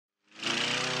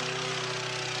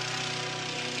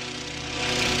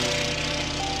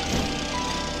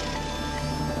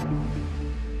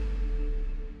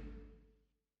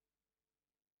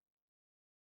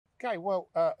Okay, well,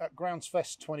 at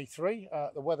GroundsFest 23,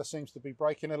 the weather seems to be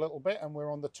breaking a little bit, and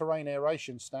we're on the Terrain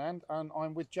Aeration stand, and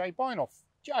I'm with Jay Bynoth.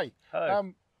 Jay,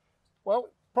 Hello. Well,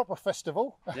 proper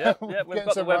festival. Yeah, we've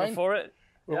got the weather for it.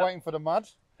 We're waiting for the mud.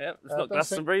 Yeah, it's not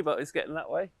Glastonbury, but it's getting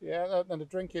that way. Yeah, and the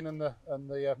drinking and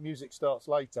the music starts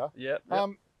later. Yeah.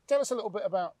 Tell us a little bit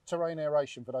about Terrain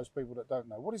Aeration for those people that don't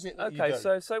know. What is it that you do?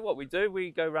 Okay, so what we do, we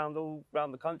go all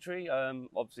around the country,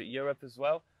 obviously Europe as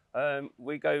well.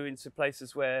 We go into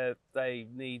places where they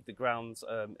need the grounds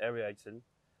aerating,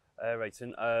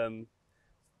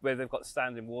 where they've got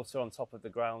standing water on top of the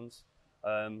grounds.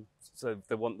 So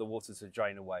they want the water to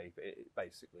drain away,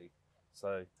 basically.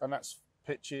 So and that's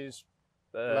pitches,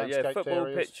 yeah, football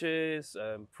areas. pitches,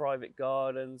 private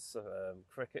gardens,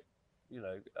 cricket,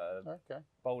 okay,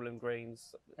 bowling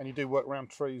greens. And you do work around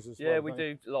trees as well? Yeah, we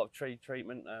do a lot of tree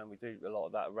treatment, and we do a lot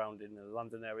of that around in the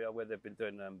London area where they've been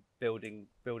doing building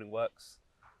works,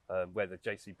 where the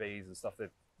JCBs and stuff,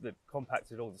 they've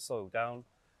compacted all the soil down.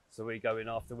 So we go in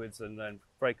afterwards and then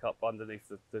break up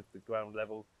underneath the ground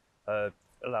level,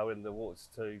 allowing the waters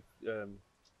to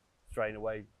drain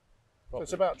away. So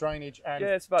it's about drainage and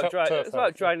it's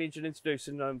about drainage and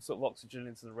introducing sort of oxygen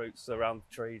into the roots around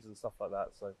the trees and stuff like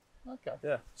that. So okay,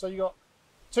 yeah. So you got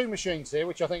two machines here,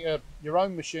 which I think are your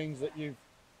own machines that you've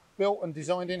built and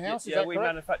designed in house. Yeah, we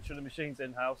manufacture the machines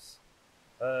in house.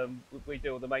 We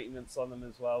do all the maintenance on them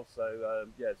as well. So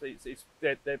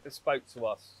they're bespoke to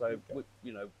us. So okay.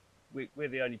 We're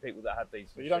the only people that have these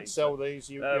machines. But you don't sell these.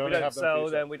 You we only don't have them sell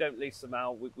them. We don't lease them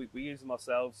out. We use them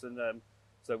ourselves, and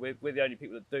so we're the only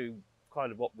people that do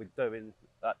kind of what we're doing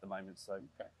at the moment. So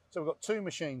okay. So we've got two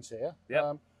machines here.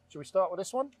 Yeah. Should we start with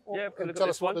this one? Yeah. And tell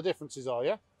us what the differences are.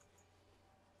 Yeah.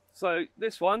 So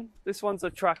this one's a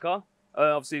tracker.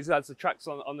 Obviously, it has the tracks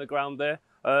on the ground there,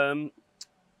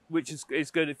 which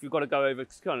is good if you've got to go over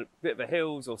kind of a bit of a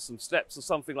hills or some steps or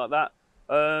something like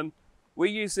that. We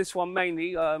use this one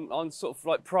mainly on sort of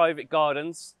like private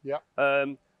gardens. Yeah.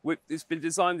 It's been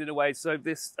designed in a way so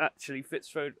this actually fits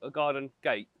through a garden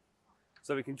gate,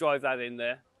 so we can drive that in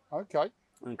there. Okay.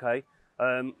 Okay.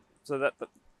 So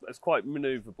that's quite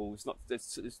manoeuvrable.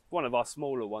 It's one of our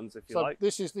smaller ones, if you like. So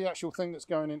this is the actual thing that's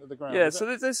going into the ground. Yeah. So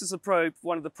this is a probe,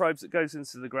 one of the probes that goes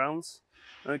into the grounds.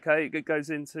 Okay, it goes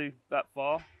into that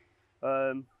far.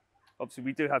 Obviously,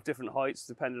 we do have different heights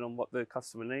depending on what the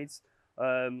customer needs.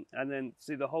 And then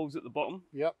see the holes at the bottom.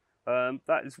 Yep.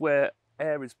 That is where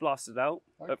air is blasted out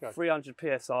at 300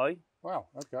 psi. Wow.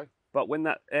 Okay. But when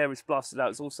that air is blasted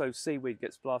out, it's also seaweed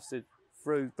gets blasted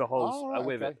through the holes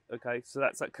with it. Okay, so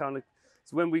that's that kind of.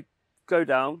 So when we go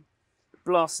down,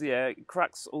 blast the air, it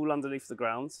cracks all underneath the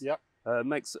ground. Yep.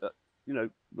 Makes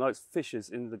nice fissures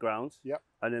in the ground. Yep.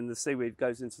 And then the seaweed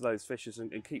goes into those fissures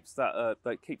and keeps that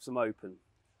keeps them open.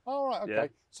 All right. Okay. Yeah.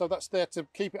 So that's there to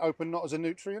keep it open, not as a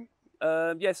nutrient.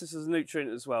 Yes, this is a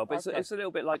nutrient as well, but it's a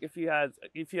little bit like if you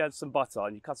had some butter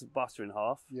and you cut the butter in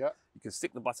half. Yeah. You can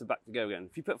stick the butter back together again.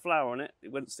 If you put flour on it,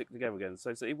 it wouldn't stick together again.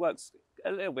 So it works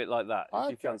a little bit like that,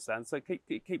 if you understand. So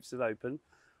it keeps it open.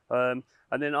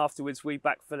 And then afterwards, we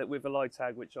backfill it with a lye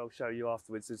tag, which I'll show you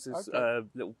afterwards. This is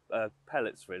little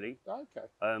pellets, really. Okay.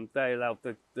 They allow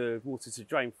the water to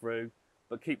drain through,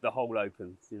 but keep the hole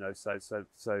open.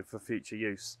 So for future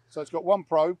use. So it's got one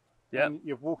probe. Yeah. And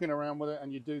you're walking around with it,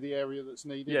 and you do the area that's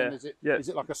needed. Yeah. And is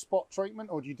it like a spot treatment,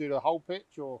 or do you do the whole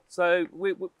pitch, or? So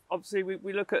we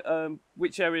look at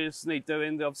which areas need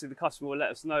doing. Obviously, the customer will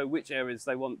let us know which areas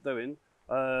they want doing.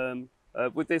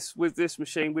 With this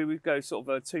machine, we would go sort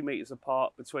of 2 meters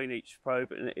apart between each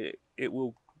probe, and it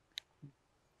will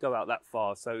go out that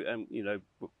far. So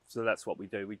so that's what we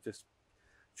do. We just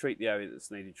treat the area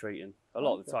that's needed treating. A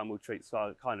lot of the time, we'll treat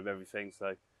kind of everything.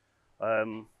 So.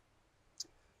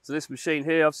 So this machine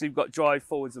here, obviously you've got drive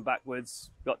forwards and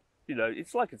backwards.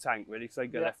 It's like a tank really, so you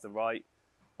go left and right.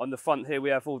 On the front here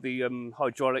we have all the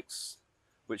hydraulics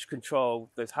which control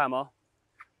this hammer.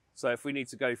 So if we need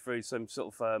to go through some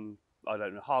sort of,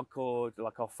 hardcore,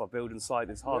 like off our building site,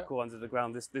 there's hardcore under the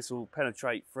ground, this will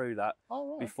penetrate through that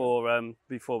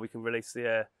before we can release the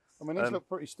air. I mean, these look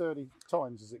pretty sturdy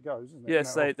tines as it goes, isn't it?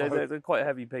 Yes, they're quite a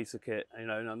heavy piece of kit, and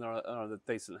they're a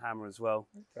decent hammer as well.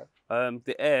 Okay.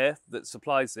 The air that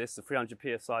supplies this, the 300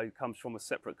 psi, comes from a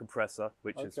separate compressor,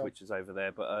 which is over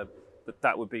there. But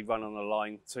that would be run on a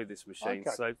line to this machine.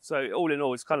 Okay. So all in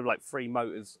all, it's kind of like 3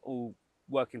 motors all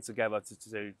working together to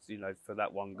do for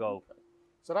that one goal. Okay.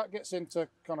 So that gets into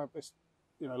kind of this,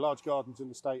 large gardens in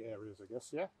the state areas, I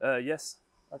guess. Yeah. Yes.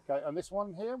 Okay. And this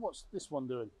one here, what's this one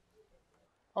doing?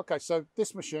 Okay, so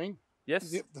this machine, yes.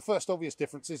 The first obvious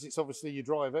difference is it's obviously you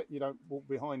drive it, you don't walk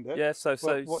behind it. Yeah, so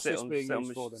what's this being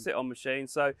used for then? Sit on machine.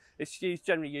 So it's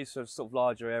generally used for sort of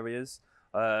larger areas.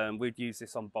 We'd use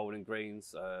this on bowling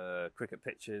greens, cricket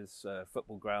pitches,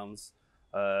 football grounds.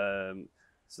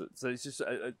 So it's just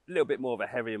a little bit more of a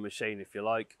heavier machine, if you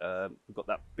like. We've got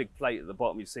that big plate at the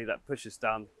bottom. You see that pushes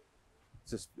down.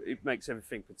 It makes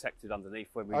everything protected underneath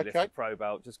when we lift the probe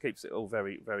out. Just keeps it all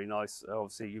very, very nice.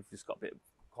 Obviously, you've just got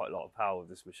quite a lot of power with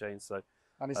this machine. So.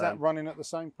 And is that running at the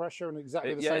same pressure and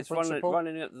exactly the same principle? Yeah, it's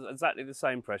running at exactly the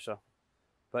same pressure.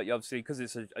 But obviously, because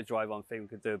it's a drive-on thing, we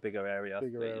could do a bigger area.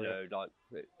 You know, like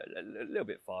a little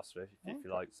bit faster, if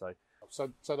you like.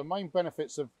 So the main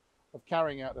benefits of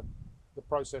carrying out the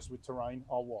process with Terrain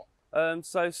are what?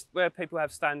 So where people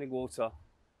have standing water,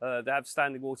 they have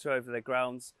standing water over their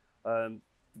grounds.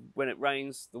 When it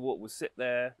rains, the water will sit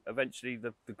there. Eventually,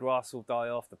 the grass will die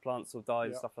off, the plants will die,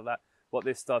 and stuff like that. What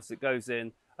this does, it goes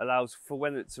in, allows for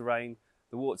when it's to rain,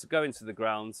 the water to go into the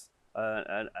grounds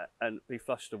and be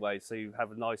flushed away. So you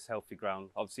have a nice, healthy ground.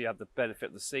 Obviously, you have the benefit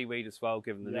of the seaweed as well,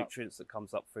 given the nutrients that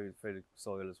comes up through the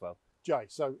soil as well. Jay,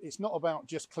 so it's not about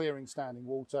just clearing standing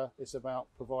water. It's about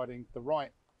providing the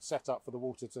right setup for the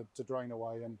water to drain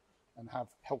away and have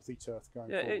healthy turf going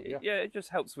forward. It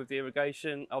just helps with the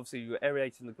irrigation. Obviously, you're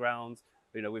aerating the ground.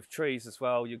 You know, with trees as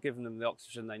well, you're giving them the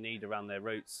oxygen they need around their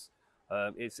roots.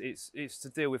 It's to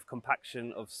deal with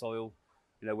compaction of soil.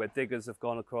 You know, where diggers have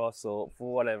gone across, or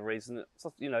for whatever reason,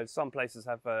 you know, some places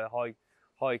have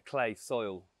high clay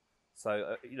soil.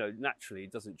 So, you know, naturally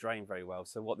it doesn't drain very well.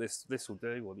 So what this will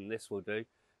do, and this will do,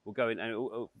 will go in and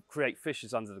it'll create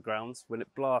fissures under the ground. When it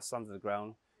blasts under the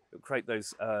ground, it'll create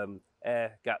those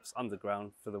air gaps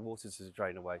underground for the water to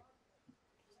drain away.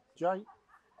 Jay,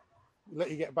 we'll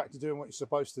let you get back to doing what you're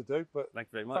supposed to do, but thank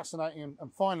you very much. Fascinating.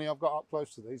 And finally, I've got up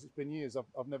close to these. It's been years.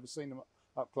 I've never seen them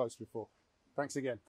up close before. Thanks again.